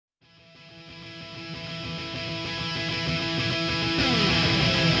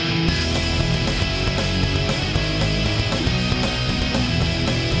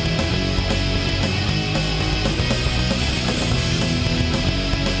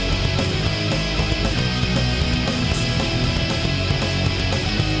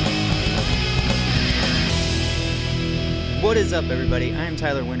is up, everybody? I am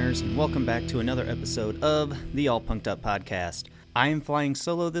Tyler Winters, and welcome back to another episode of the All Punked Up Podcast. I am flying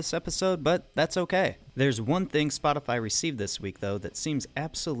solo this episode, but that's okay. There's one thing Spotify received this week, though, that seems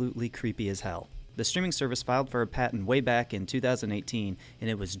absolutely creepy as hell. The streaming service filed for a patent way back in 2018, and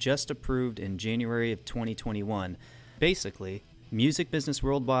it was just approved in January of 2021. Basically, Music Business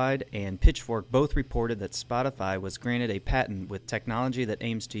Worldwide and Pitchfork both reported that Spotify was granted a patent with technology that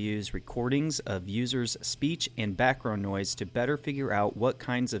aims to use recordings of users' speech and background noise to better figure out what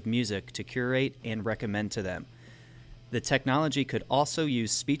kinds of music to curate and recommend to them. The technology could also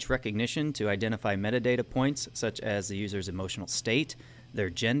use speech recognition to identify metadata points such as the user's emotional state, their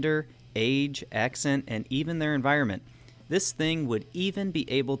gender, age, accent, and even their environment. This thing would even be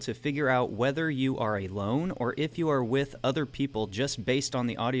able to figure out whether you are alone or if you are with other people just based on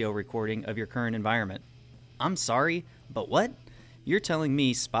the audio recording of your current environment. I'm sorry, but what? You're telling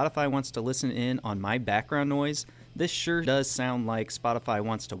me Spotify wants to listen in on my background noise? This sure does sound like Spotify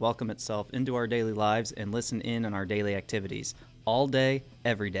wants to welcome itself into our daily lives and listen in on our daily activities. All day,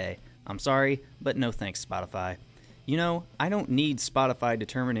 every day. I'm sorry, but no thanks, Spotify. You know, I don't need Spotify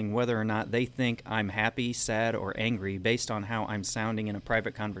determining whether or not they think I'm happy, sad, or angry based on how I'm sounding in a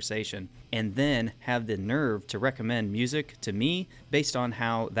private conversation, and then have the nerve to recommend music to me based on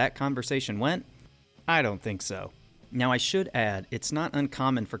how that conversation went? I don't think so. Now, I should add, it's not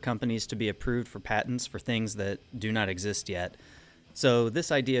uncommon for companies to be approved for patents for things that do not exist yet. So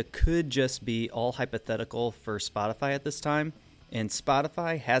this idea could just be all hypothetical for Spotify at this time. And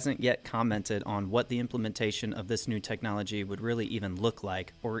Spotify hasn't yet commented on what the implementation of this new technology would really even look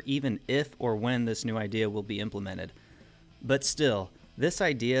like, or even if or when this new idea will be implemented. But still, this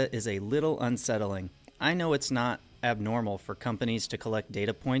idea is a little unsettling. I know it's not abnormal for companies to collect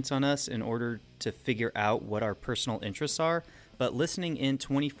data points on us in order to figure out what our personal interests are, but listening in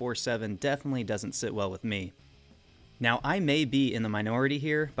 24/7 definitely doesn't sit well with me. Now, I may be in the minority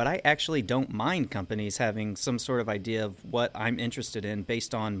here, but I actually don't mind companies having some sort of idea of what I'm interested in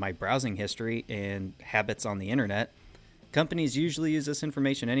based on my browsing history and habits on the internet. Companies usually use this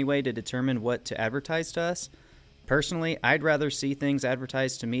information anyway to determine what to advertise to us. Personally, I'd rather see things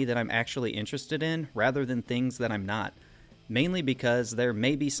advertised to me that I'm actually interested in rather than things that I'm not, mainly because there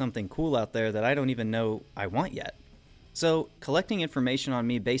may be something cool out there that I don't even know I want yet. So, collecting information on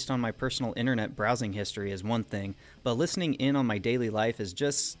me based on my personal internet browsing history is one thing, but listening in on my daily life is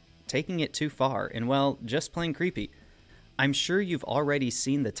just taking it too far and, well, just plain creepy. I'm sure you've already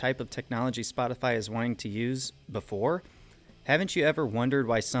seen the type of technology Spotify is wanting to use before. Haven't you ever wondered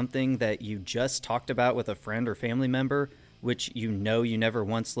why something that you just talked about with a friend or family member, which you know you never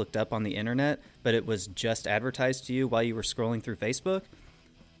once looked up on the internet, but it was just advertised to you while you were scrolling through Facebook?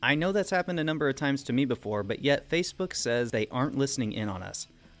 I know that's happened a number of times to me before, but yet Facebook says they aren't listening in on us.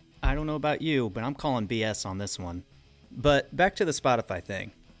 I don't know about you, but I'm calling BS on this one. But back to the Spotify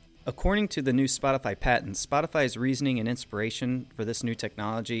thing. According to the new Spotify patent, Spotify's reasoning and inspiration for this new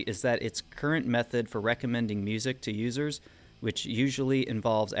technology is that its current method for recommending music to users, which usually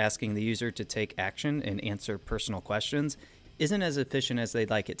involves asking the user to take action and answer personal questions, isn't as efficient as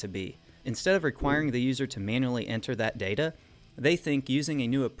they'd like it to be. Instead of requiring the user to manually enter that data, they think using a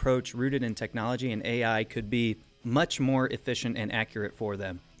new approach rooted in technology and AI could be much more efficient and accurate for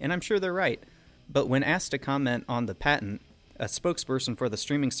them. And I'm sure they're right. But when asked to comment on the patent, a spokesperson for the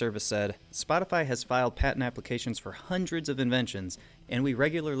streaming service said, "Spotify has filed patent applications for hundreds of inventions, and we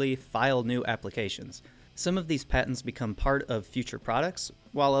regularly file new applications. Some of these patents become part of future products,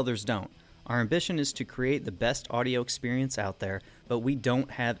 while others don't. Our ambition is to create the best audio experience out there, but we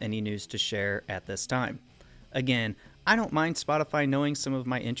don't have any news to share at this time." Again, I don't mind Spotify knowing some of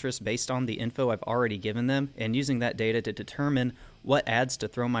my interests based on the info I've already given them and using that data to determine what ads to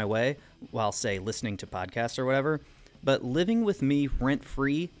throw my way while, say, listening to podcasts or whatever. But living with me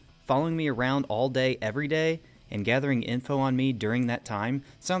rent-free, following me around all day, every day, and gathering info on me during that time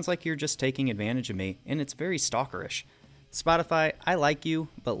sounds like you're just taking advantage of me, and it's very stalkerish. Spotify, I like you,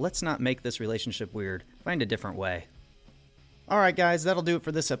 but let's not make this relationship weird. Find a different way. Alright guys, that'll do it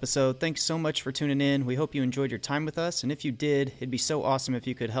for this episode. Thanks so much for tuning in. We hope you enjoyed your time with us, and if you did, it'd be so awesome if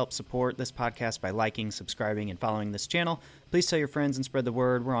you could help support this podcast by liking, subscribing, and following this channel. Please tell your friends and spread the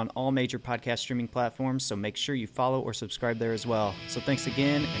word. We're on all major podcast streaming platforms, so make sure you follow or subscribe there as well. So thanks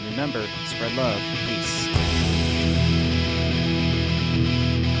again, and remember, spread love. Peace.